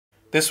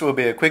This will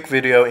be a quick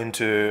video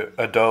into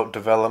adult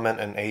development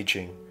and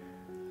aging.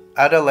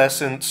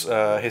 Adolescence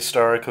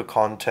historical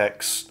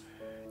context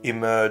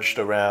emerged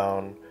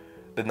around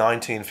the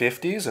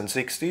 1950s and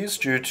 60s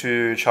due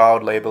to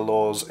child labor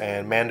laws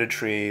and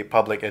mandatory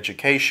public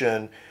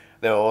education.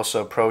 There were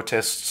also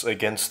protests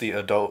against the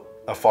adult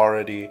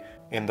authority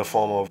in the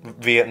form of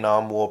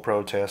Vietnam War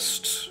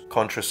protests,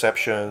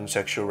 contraception,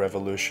 sexual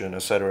revolution,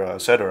 etc.,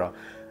 etc.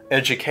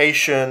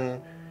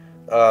 Education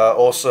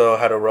also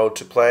had a role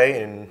to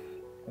play in,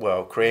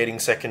 well, creating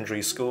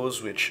secondary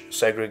schools which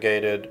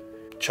segregated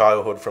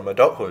childhood from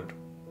adulthood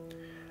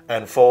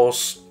and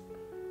forced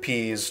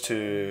peers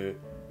to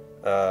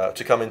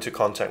come into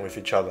contact with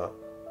each other.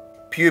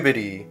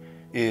 Puberty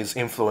is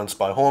influenced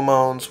by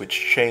hormones which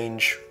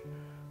change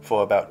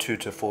for about 2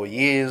 to 4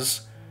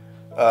 years.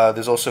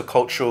 There's also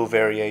cultural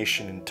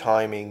variation in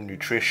timing,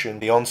 nutrition,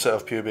 the onset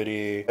of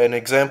puberty. An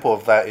example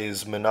of that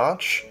is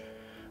menarche,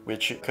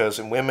 which occurs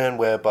in women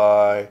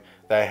whereby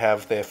they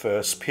have their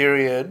first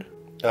period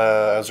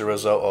as a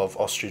result of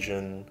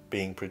estrogen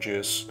being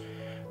produced.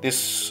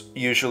 This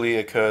usually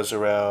occurs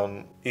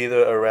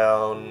either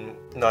around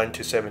 9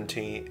 to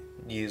 17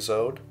 years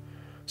old.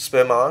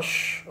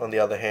 Spermage, on the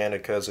other hand,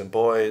 occurs in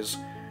boys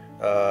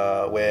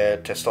where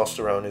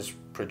testosterone is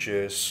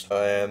produced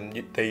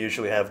and they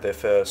usually have their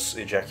first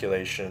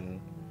ejaculation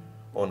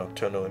or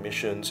nocturnal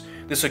emissions.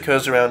 This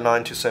occurs around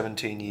 9 to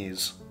 17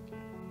 years.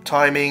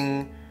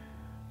 Timing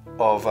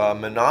of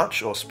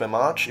menarche or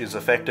spermage is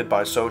affected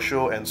by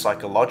social and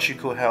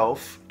psychological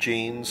health,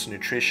 genes,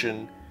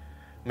 nutrition,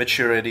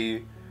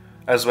 maturity,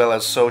 as well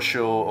as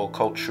social or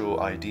cultural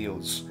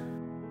ideals.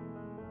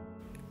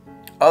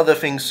 Other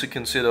things to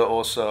consider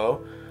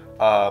also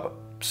are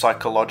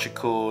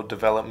psychological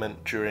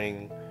development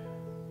during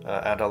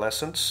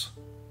adolescence,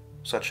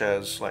 such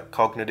as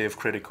cognitive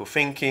critical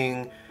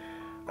thinking,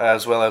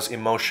 as well as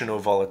emotional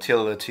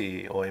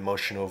volatility or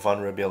emotional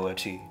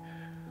vulnerability.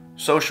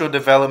 Social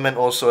development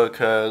also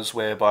occurs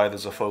whereby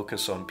there's a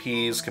focus on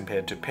peers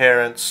compared to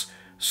parents,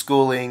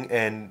 schooling,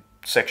 and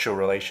sexual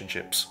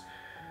relationships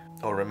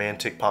or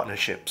romantic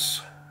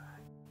partnerships.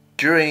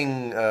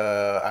 During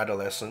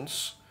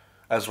adolescence,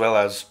 as well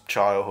as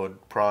childhood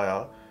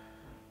prior,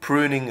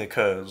 pruning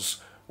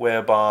occurs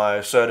whereby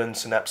certain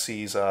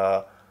synapses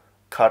are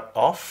cut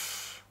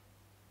off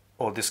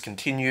or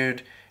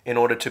discontinued in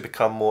order to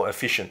become more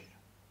efficient.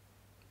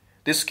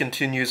 This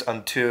continues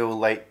until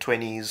late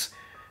 20s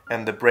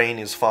and the brain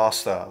is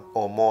faster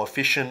or more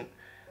efficient,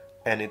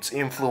 and it's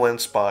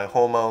influenced by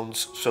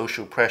hormones,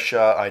 social pressure,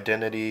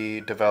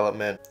 identity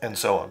development, and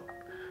so on.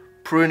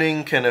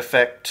 Pruning can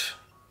affect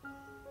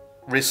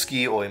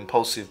risky or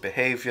impulsive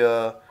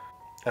behavior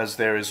as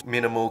there is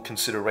minimal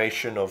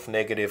consideration of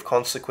negative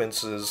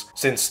consequences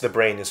since the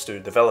brain is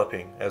still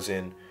developing, as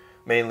in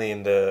mainly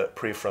in the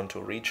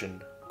prefrontal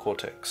region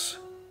cortex.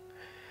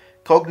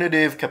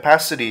 Cognitive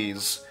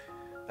capacities,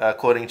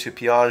 according to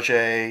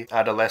Piaget,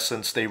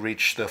 adolescents, they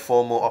reach the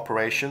formal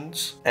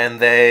operations and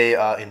they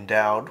are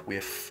endowed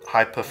with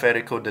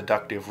hypothetical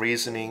deductive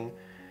reasoning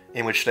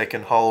in which they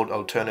can hold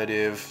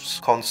alternatives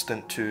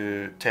constant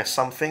to test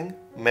something,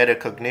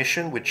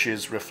 metacognition, which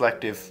is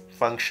reflective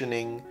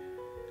functioning,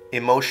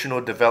 emotional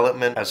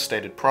development as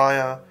stated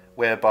prior,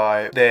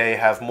 whereby they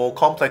have more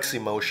complex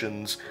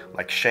emotions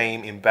like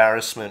shame,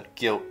 embarrassment,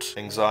 guilt,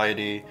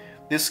 anxiety.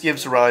 This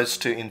gives rise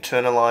to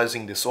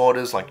internalizing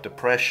disorders like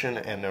depression,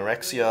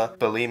 anorexia,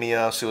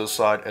 bulimia,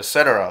 suicide,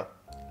 etc.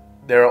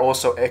 There are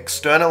also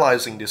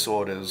externalizing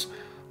disorders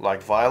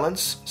like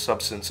violence,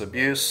 substance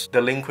abuse,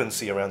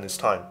 delinquency around this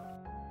time.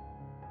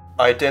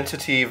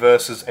 Identity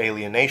versus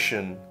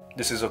alienation.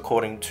 This is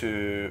according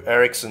to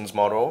Erikson's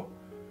model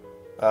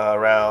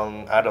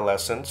around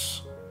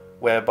adolescence,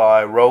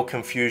 whereby role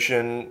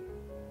confusion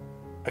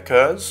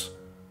occurs,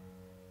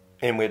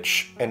 in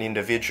which an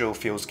individual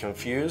feels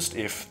confused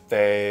if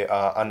they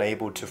are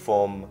unable to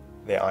form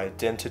their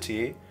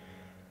identity,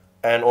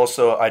 and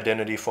also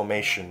identity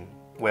formation,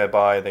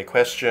 whereby they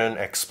question,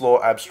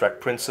 explore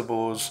abstract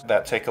principles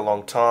that take a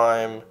long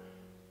time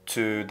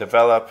to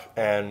develop,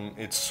 and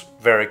it's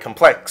very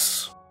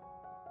complex.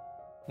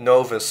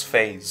 Novice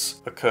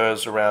phase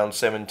occurs around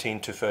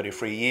 17 to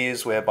 33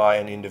 years, whereby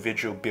an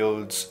individual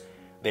builds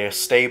their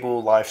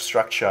stable life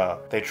structure.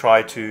 They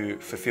try to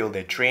fulfill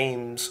their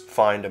dreams,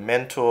 find a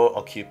mentor,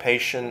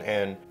 occupation,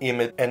 and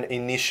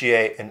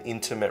initiate an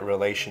intimate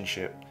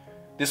relationship.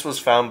 This was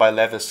found by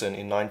Erikson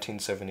in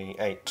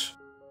 1978.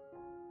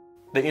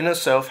 The inner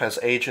self has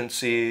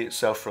agency,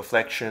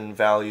 self-reflection,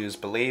 values,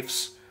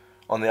 beliefs.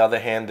 On the other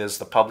hand, there's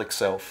the public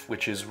self,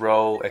 which is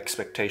role,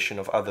 expectation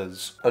of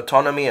others.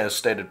 Autonomy, as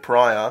stated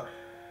prior,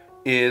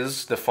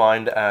 is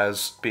defined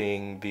as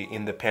being the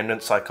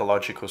independent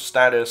psychological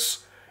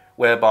status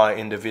whereby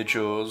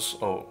individuals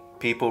or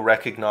people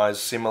recognize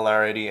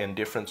similarity and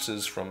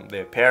differences from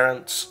their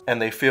parents,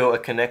 and they feel a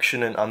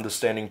connection and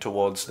understanding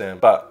towards them,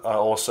 but are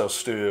also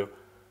still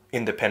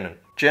independent.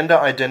 Gender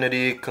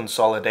identity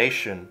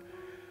consolidation.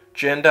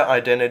 Gender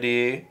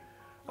identity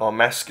or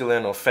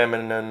masculine or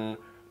feminine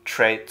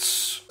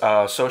traits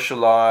are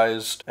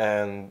socialized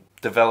and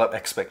develop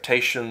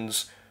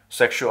expectations,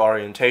 sexual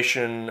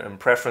orientation and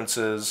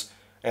preferences,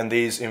 and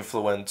these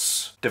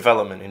influence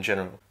development in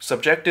general.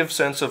 Subjective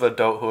sense of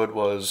adulthood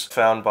was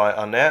found by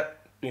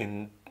Annette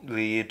in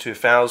the year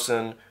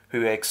 2000,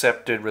 who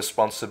accepted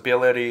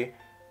responsibility,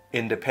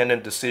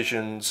 independent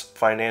decisions,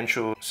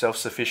 financial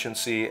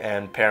self-sufficiency,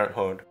 and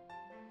parenthood.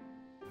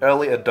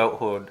 Early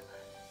adulthood,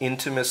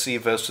 intimacy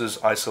versus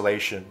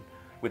isolation,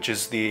 which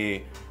is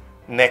the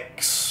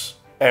next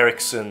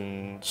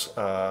Erikson's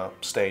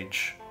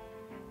stage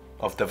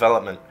of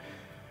development.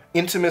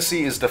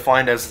 Intimacy is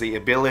defined as the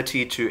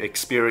ability to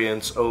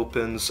experience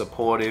open,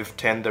 supportive,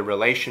 tender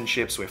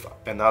relationships with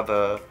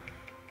another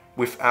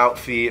without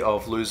fear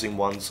of losing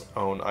one's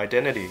own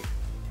identity.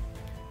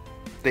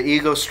 The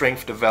ego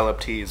strength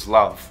developed here is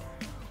love,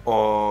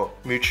 or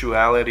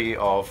mutuality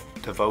of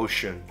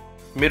devotion.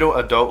 Middle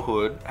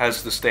adulthood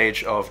has the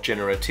stage of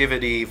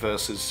generativity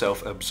versus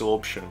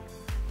self-absorption.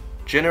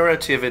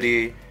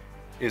 Generativity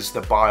is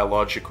the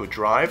biological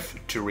drive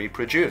to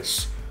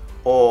reproduce,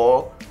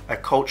 or a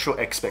cultural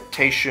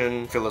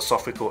expectation,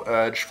 philosophical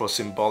urge for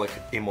symbolic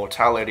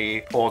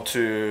immortality, or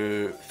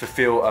to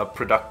fulfill a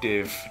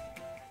productive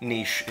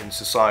niche in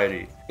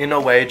society. In a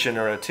way,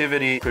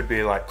 generativity could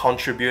be like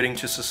contributing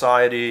to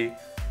society,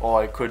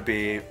 or it could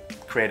be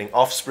creating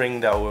offspring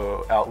that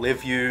will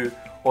outlive you,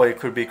 or it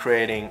could be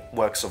creating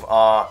works of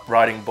art,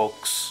 writing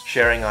books,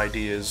 sharing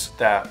ideas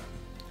that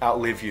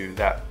outlive you,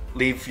 that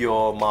leave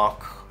your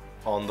mark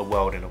on the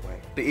world in a way.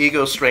 The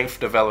ego strength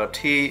developed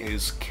here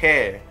is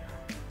care,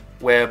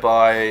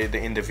 whereby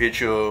the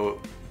individual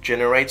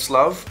generates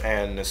love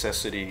and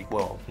necessity,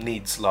 well,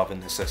 needs love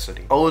and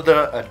necessity.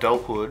 Older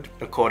adulthood,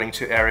 according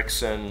to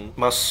Erikson,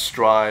 must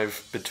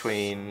strive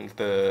between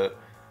the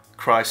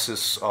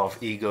crisis of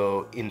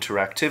ego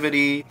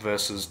interactivity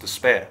versus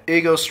despair.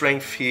 Ego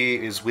strength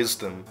here is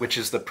wisdom, which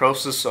is the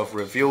process of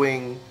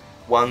reviewing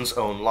one's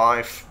own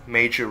life,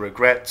 major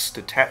regrets,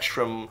 detached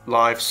from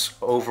life's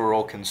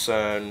overall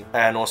concern,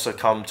 and also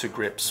come to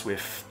grips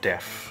with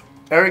death.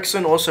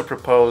 Erikson also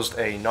proposed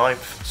a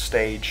 9th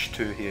stage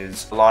to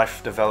his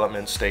life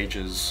development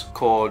stages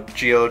called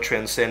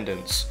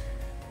geotranscendence,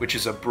 which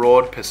is a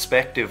broad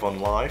perspective on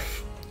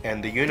life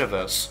and the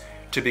universe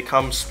to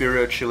become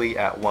spiritually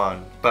at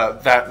one,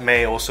 but that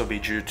may also be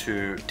due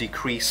to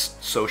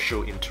decreased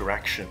social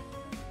interaction.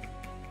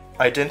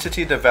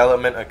 Identity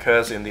development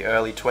occurs in the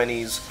early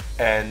 20s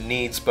and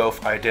needs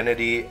both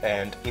identity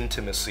and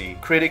intimacy.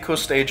 Critical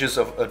stages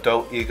of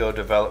adult ego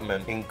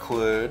development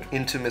include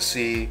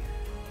intimacy,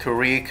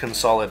 career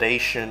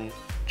consolidation,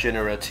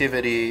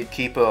 generativity,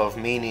 keeper of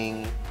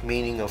meaning,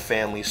 meaning of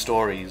family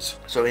stories.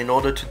 So in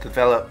order to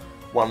develop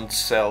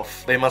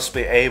oneself, they must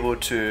be able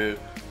to,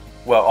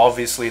 well,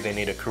 obviously they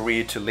need a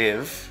career to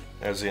live,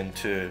 as in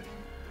to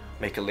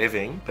make a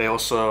living. They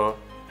also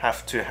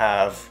have to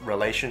have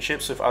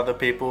relationships with other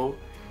people,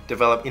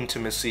 develop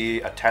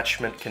intimacy,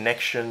 attachment,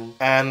 connection,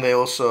 and they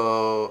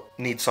also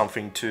need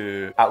something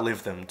to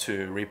outlive them,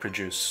 to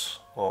reproduce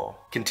or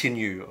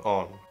continue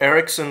on.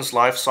 Erikson's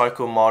life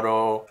cycle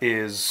model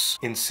is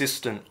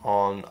insistent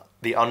on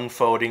the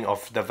unfolding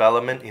of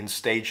development in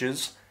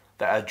stages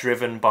that are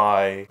driven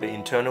by the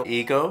internal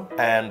ego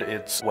and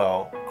its,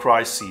 well,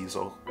 crises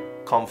or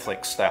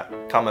conflicts that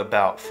come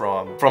about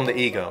from the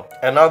ego.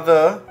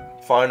 Another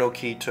final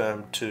key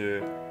term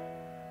to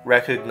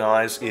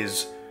recognize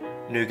is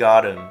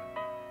Newgarden,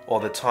 or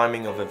the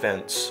timing of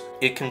events.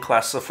 It can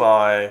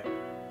classify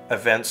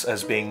events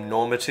as being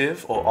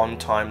normative or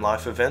on-time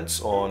life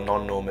events, or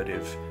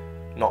non-normative,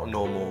 not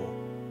normal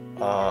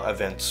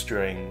events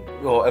during,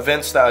 or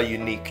events that are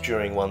unique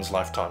during one's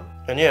lifetime.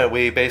 And yeah,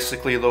 we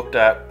basically looked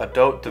at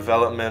adult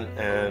development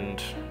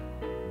and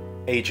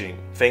aging.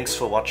 Thanks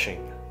for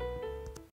watching.